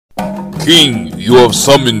King, you have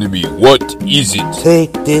summoned me. What is it?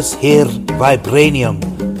 Take this here vibranium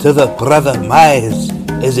to the brother Miles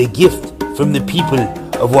as a gift from the people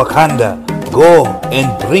of Wakanda. Go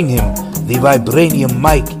and bring him the vibranium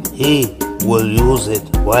mic. He will use it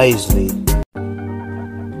wisely.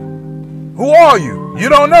 Who are you? You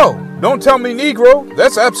don't know. Don't tell me Negro.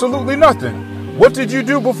 That's absolutely nothing. What did you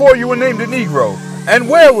do before you were named a Negro? And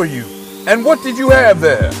where were you? And what did you have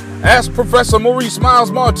there? Ask Professor Maurice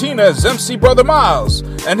Miles Martinez, MC Brother Miles,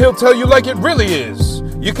 and he'll tell you like it really is.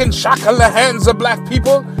 You can shackle the hands of black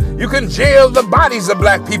people, you can jail the bodies of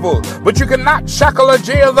black people, but you cannot shackle or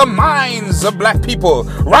jail the minds of black people.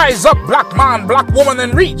 Rise up, black man, black woman,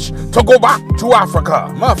 and reach to go back to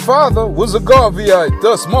Africa. My father was a Garveyite,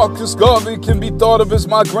 thus Marcus Garvey can be thought of as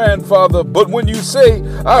my grandfather. But when you say,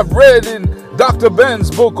 I've read in Dr.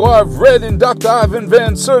 Ben's book, or I've read in Dr. Ivan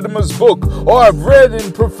Van Sertima's book, or I've read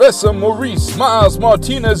in Professor Maurice Miles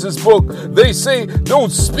Martinez's book, they say,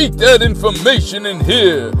 don't speak that information in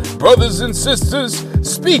here. Brothers and sisters,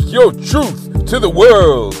 speak your truth to the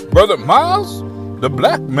world. Brother Miles, the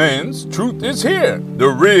black man's truth is here. The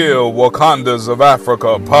Real Wakandas of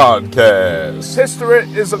Africa podcast. History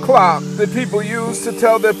is a clock that people use to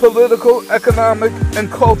tell their political, economic,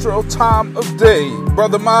 and cultural time of day.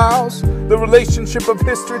 Brother Miles, the relationship of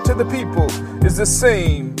history to the people is the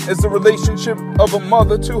same as the relationship of a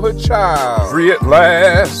mother to her child. Free at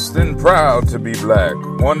last and proud to be black.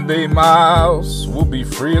 One day Miles will be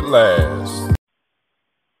free at last.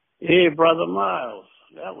 Hey, Brother Miles.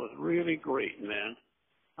 That was really great, man.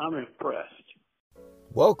 I'm impressed.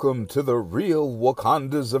 Welcome to the Real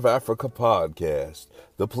Wakandas of Africa podcast,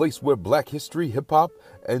 the place where black history, hip-hop,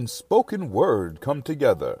 and spoken word come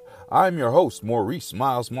together. I'm your host, Maurice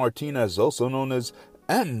Miles Martinez, also known as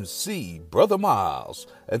MC Brother Miles.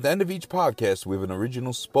 At the end of each podcast, we have an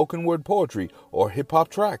original spoken word poetry or hip-hop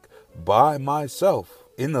track by myself.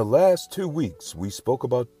 In the last 2 weeks, we spoke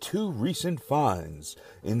about 2 recent finds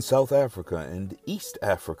in South Africa and East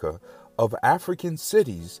Africa of African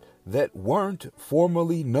cities that weren't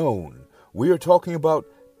formerly known. We are talking about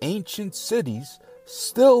ancient cities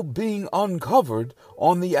still being uncovered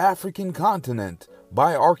on the African continent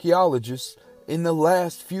by archaeologists in the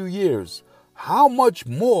last few years. How much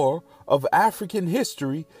more of African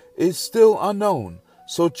history is still unknown?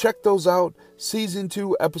 So check those out, Season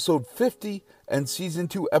 2, Episode 50, and Season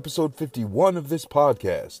 2, Episode 51 of this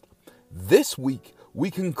podcast. This week, we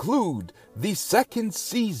conclude the second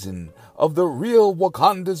season of the Real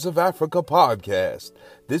Wakandas of Africa podcast.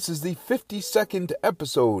 This is the 52nd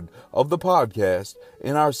episode of the podcast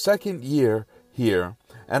in our second year here,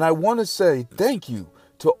 and I want to say thank you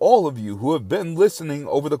to all of you who have been listening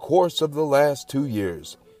over the course of the last 2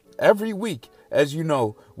 years. Every week, as you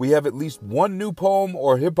know, we have at least one new poem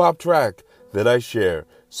or hip-hop track that I share.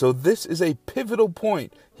 So this is a pivotal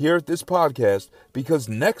point here at this podcast because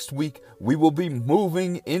next week we will be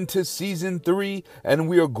moving into Season 3 and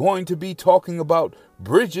we are going to be talking about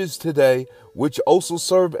bridges today, which also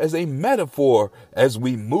serve as a metaphor as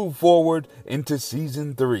we move forward into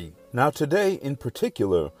Season 3. Now today in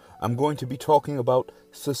particular, I'm going to be talking about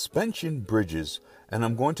suspension bridges, and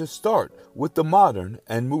I'm going to start with the modern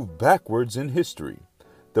and move backwards in history.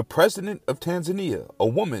 The president of Tanzania, a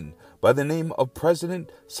woman by the name of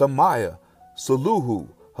President Samia Suluhu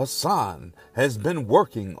Hassan, has been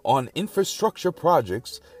working on infrastructure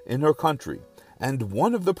projects in her country. And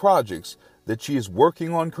one of the projects that she is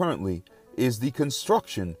working on currently is the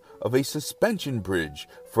construction of a suspension bridge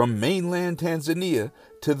from mainland Tanzania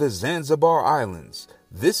to the Zanzibar Islands.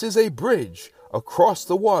 This is a bridge across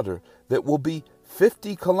the water that will be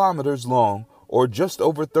 50 kilometers long or just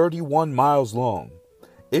over 31 miles long.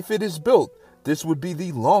 If it is built, this would be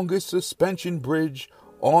the longest suspension bridge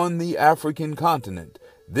on the African continent.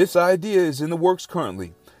 This idea is in the works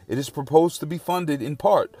currently. It is proposed to be funded in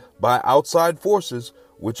part by outside forces,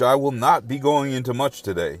 which I will not be going into much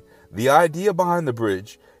today. The idea behind the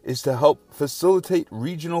bridge is to help facilitate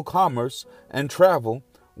regional commerce and travel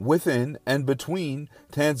within and between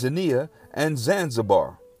Tanzania and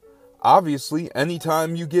Zanzibar. Obviously,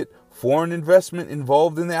 anytime you get foreign investment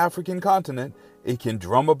involved in the African continent, it can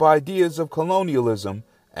drum up ideas of colonialism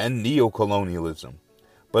and neocolonialism.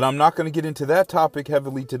 But I'm not going to get into that topic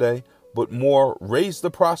heavily today, but more raise the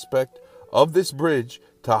prospect of this bridge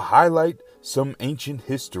to highlight some ancient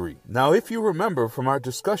history. Now, if you remember from our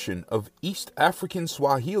discussion of East African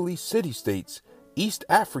Swahili city-states, East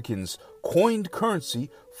Africans coined currency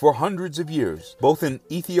for hundreds of years, both in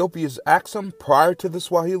Ethiopia's Axum prior to the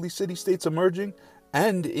Swahili city-states emerging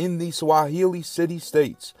and in the Swahili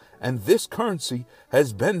city-states, and this currency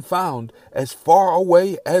has been found as far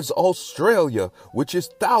away as Australia, which is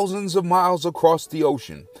thousands of miles across the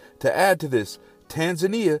ocean. To add to this,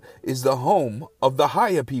 Tanzania is the home of the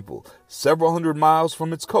Haya people, several hundred miles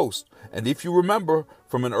from its coast. And if you remember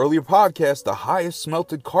from an earlier podcast, the Haya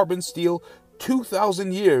smelted carbon steel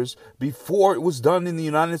 2,000 years before it was done in the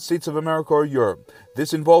United States of America or Europe.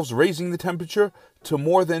 This involves raising the temperature to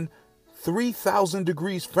more than 3,000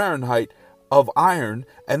 degrees Fahrenheit of iron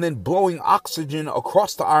and then blowing oxygen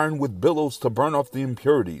across the iron with billows to burn off the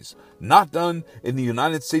impurities. Not done in the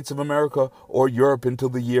United States of America or Europe until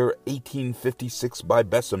the year 1856 by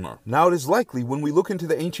Bessemer. Now it is likely when we look into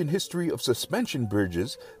the ancient history of suspension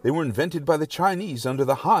bridges, they were invented by the Chinese under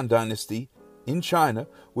the Han Dynasty in China,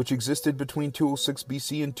 which existed between 206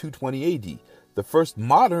 BC and 220 AD. The first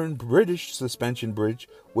modern British suspension bridge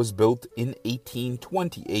was built in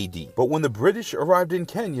 1820 AD. But when the British arrived in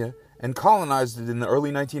Kenya and colonized it in the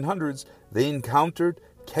early 1900s, they encountered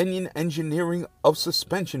Kenyan engineering of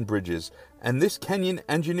suspension bridges, and this Kenyan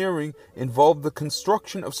engineering involved the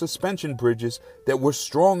construction of suspension bridges that were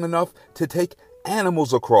strong enough to take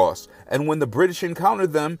animals across, and when the British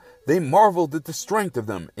encountered them, they marveled at the strength of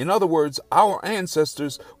them. In other words, our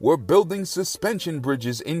ancestors were building suspension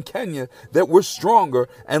bridges in Kenya that were stronger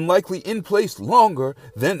and likely in place longer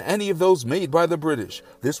than any of those made by the British.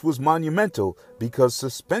 This was monumental because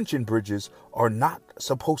suspension bridges are not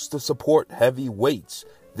supposed to support heavy weights.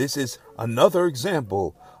 This is another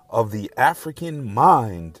example of the African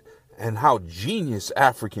mind and how genius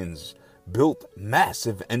Africans built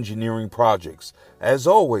massive engineering projects. As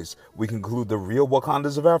always, we conclude the Real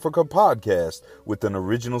Wakandas of Africa podcast with an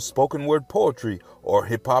original spoken word poetry or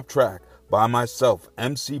hip-hop track by myself,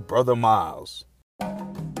 MC Brother Miles.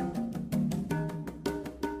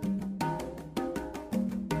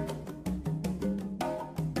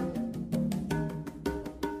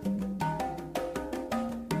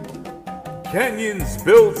 Kenyans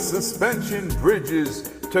built suspension bridges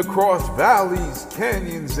to cross valleys,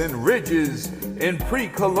 canyons, and ridges in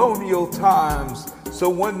pre-colonial times. So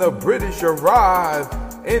when the British arrived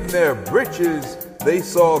in their breeches, they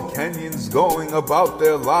saw Kenyans going about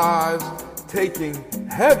their lives, taking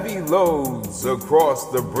heavy loads across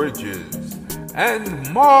the bridges, and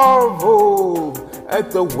marveled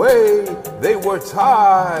at the way they were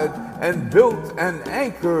tied and built and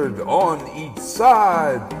anchored on each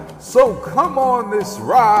side. So come on this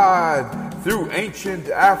ride through ancient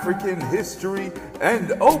African history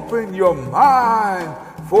and open your mind,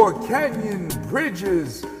 for Kenyan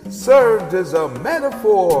bridges served as a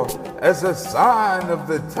metaphor, as a sign of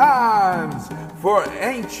the times, for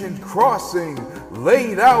ancient crossing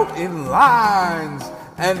laid out in lines,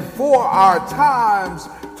 and for our times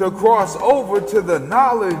to cross over to the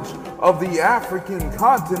knowledge of the African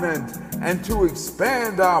continent and to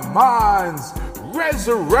expand our minds,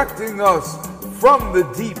 resurrecting us from the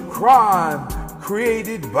deep crime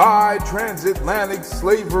created by transatlantic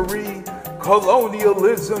slavery,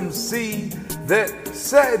 colonialism, that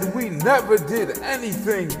said we never did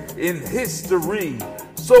anything in history.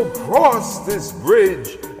 So cross this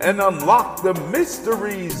bridge and unlock the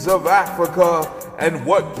mysteries of Africa and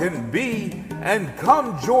what can be, and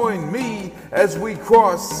come join me as we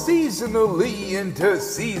cross seasonally into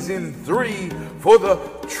season 3, for the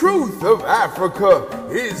truth of Africa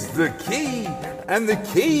is the key, and the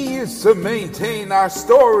key is to maintain our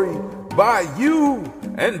story by you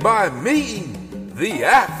and by me, the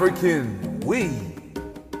African we.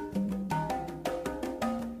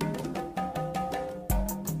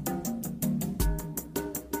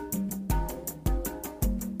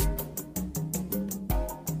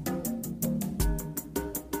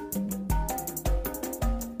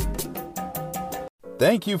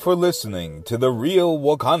 Thank you for listening to the Real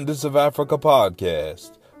Wakandas of Africa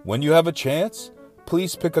podcast. When you have a chance,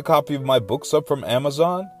 please pick a copy of my books up from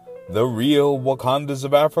Amazon: The Real Wakandas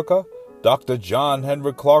of Africa, Dr. John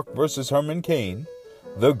Henrik Clark vs. Herman Cain,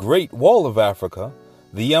 The Great Wall of Africa,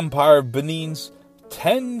 The Empire of Benin's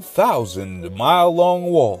 10,000-mile-long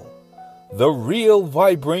wall, The Real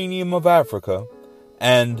Vibranium of Africa,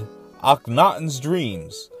 and Akhenaten's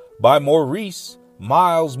Dreams by Maurice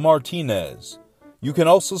Miles Martinez. You can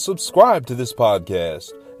also subscribe to this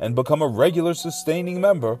podcast and become a regular sustaining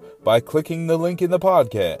member by clicking the link in the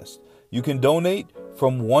podcast. You can donate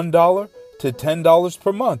from $1 to $10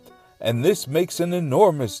 per month, and this makes an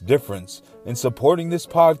enormous difference in supporting this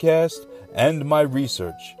podcast and my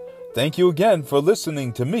research. Thank you again for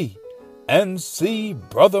listening to me, MC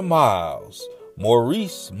Brother Miles,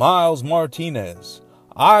 Maurice Miles Martinez.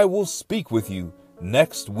 I will speak with you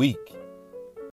next week.